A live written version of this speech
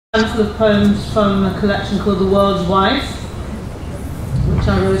handful of poems from a collection called The World's Wife, which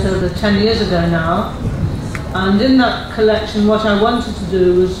I wrote over 10 years ago now. And in that collection, what I wanted to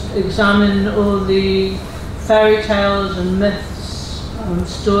do was examine all the fairy tales and myths,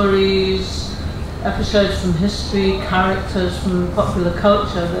 stories, episodes from history, characters from popular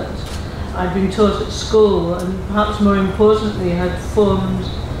culture that I'd been taught at school, and perhaps more importantly had formed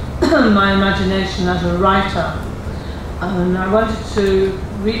my imagination as a writer. And I wanted to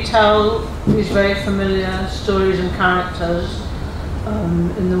retell these very familiar stories and characters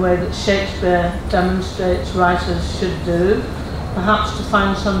in the way that Shakespeare demonstrates writers should do, perhaps to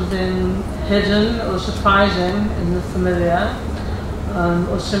find something hidden or surprising in the familiar,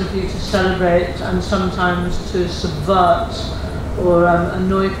 or simply to celebrate and sometimes to subvert or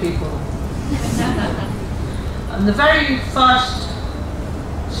annoy people. And the very first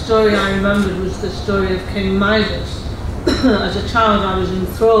story I remembered was the story of King Midas. As a child I was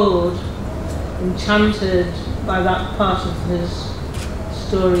enthralled, enchanted by that part of his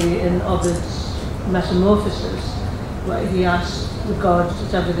story in Ovid's Metamorphoses, where he asked the gods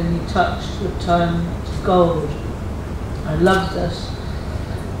that everything he touched would turn to gold. I loved this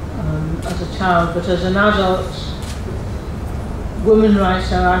as a child, but as an adult woman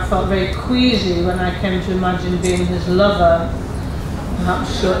writer I felt very queasy when I came to imagine being his lover,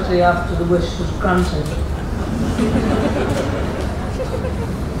 perhaps shortly after the wish was granted.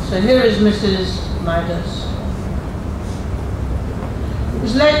 So here is Mrs. Midas. It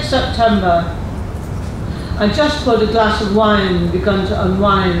was late September. I just poured a glass of wine and begun to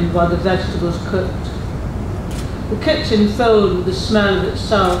unwind while the vegetables cooked. The kitchen filled with the smell of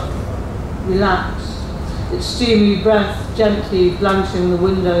itself, relaxed, its steamy breath gently blanching the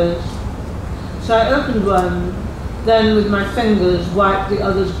windows. So I opened one, then with my fingers wiped the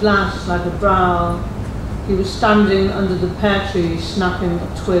other's glass like a brow. He was standing under the pear tree, snapping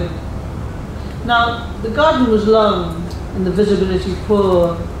a twig. Now, the garden was long and the visibility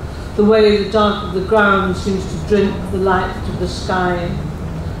poor, the way the dark of the ground seems to drink the light of the sky.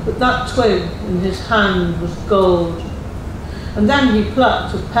 But that twig in his hand was gold. And then he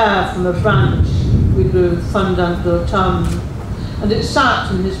plucked a pear from a branch we grew fondant d'automne, and it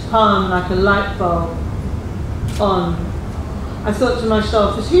sat in his palm like a light bulb on. I thought to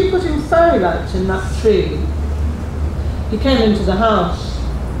myself, is he putting fairy lights in that tree? He came into the house.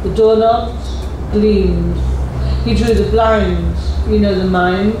 The doorknobs gleamed. He drew the blinds, you know the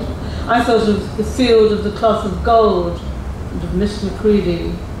mind. I thought of the field of the cloth of gold and of Miss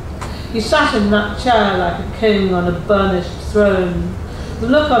Macready. He sat in that chair like a king on a burnished throne. The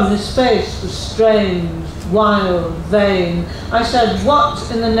look on his face was strange, wild, vain. I said,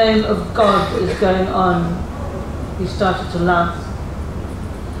 what in the name of God is going on? He started to laugh.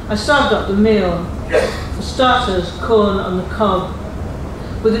 I served up the meal. For starters, corn on the cob.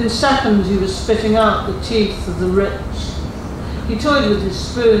 Within seconds he was spitting out the teeth of the rich. He toyed with his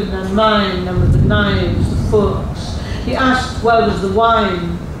spoon and mine, and with the knives, the forks. He asked where was the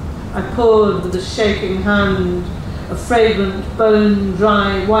wine. I poured with a shaking hand, a fragrant,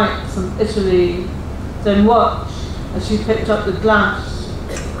 bone-dry wipe from Italy. Then watched as he picked up the glass,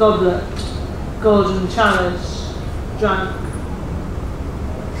 goblet, golden chalice, drank.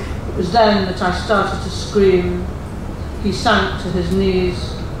 It was then that I started to scream. He sank to his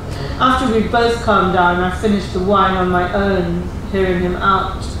knees. After we'd both calmed down, I finished the wine on my own, hearing him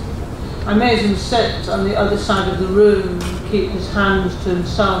out. I made him sit on the other side of the room, keep his hands to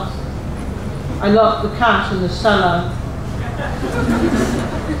himself. I locked the cat in the cellar.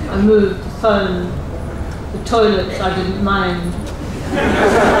 I moved the phone. The toilets I didn't mind.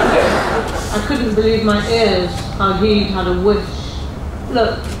 I couldn't believe my ears, how he'd had a wish.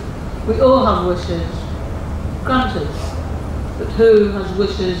 Look, we all have wishes. Granted. But who has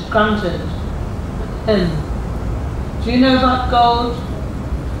wishes granted? Him. Do you know about gold?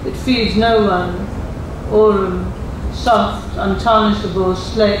 It feeds no one. Aurum, soft, untarnishable,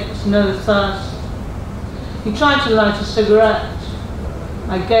 slakes no thirst. He tried to light a cigarette.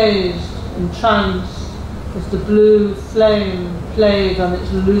 I gazed, entranced, as the blue flame played on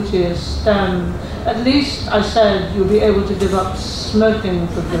its luteous stem. At least, I said, you'll be able to give up smoking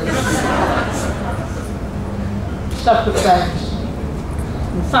for good. Separate beds.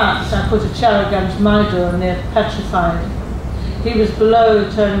 In fact, I put a chair against my door near petrified. He was below,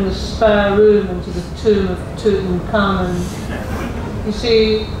 turning the spare room into the tomb of Tutankhamun. You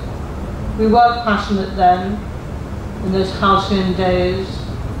see, we were passionate then, in those halcyon days,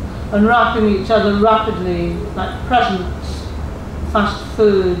 unwrapping each other rapidly, like presents, fast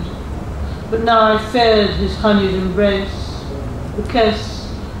food. But now I feared his honeyed embrace, the kiss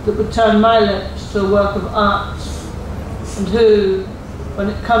that would turn my lips to a work of art, and who, when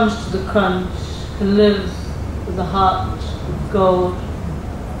it comes to the crunch, can live with a heart of gold.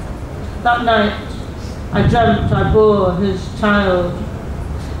 That night, I dreamt I bore his child.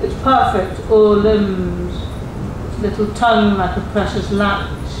 It's perfect, all limbs, its little tongue like a precious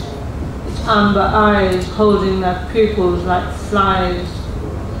latch, its amber eyes holding their pupils like flies.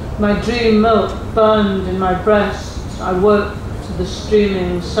 My dream milk burned in my breast. I woke to the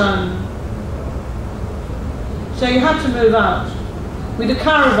streaming sun. So you had to move out. We'd a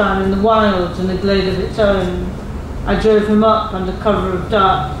caravan in the wilds in a glade of its own. I drove him up under cover of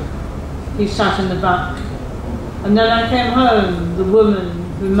dark. He sat in the back. And then I came home, the woman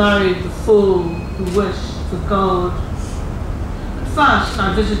who married the fool who wished for gold. At first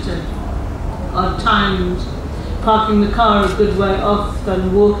I visited, odd times, parking the car a good way off,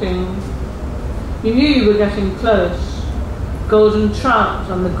 then walking. You knew you were getting close, golden trout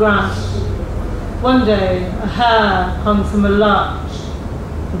on the grass. One day a hare hung from a larch,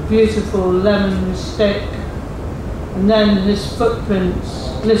 a beautiful lemon steak, and then his footprints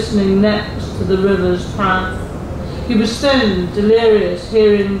glistening next to the river's path. He was thin, delirious,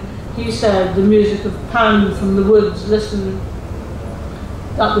 hearing, he said, the music of Pan from the woods. Listen,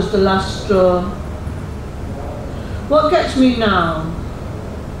 that was the last straw. What gets me now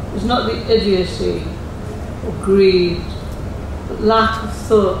is not the idiocy or greed, but lack of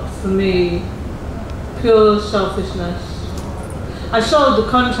thought for me, pure selfishness. I sold the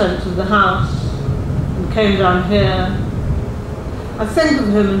contents of the house and came down here. I think of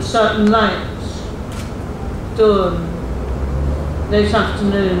him in certain lights. Dawn, late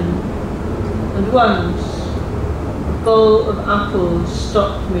afternoon, and once a bowl of apples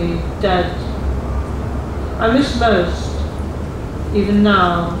stopped me dead. I miss most, even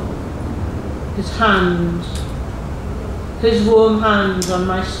now, his hand, his warm hand on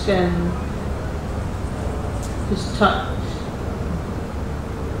my skin, his touch.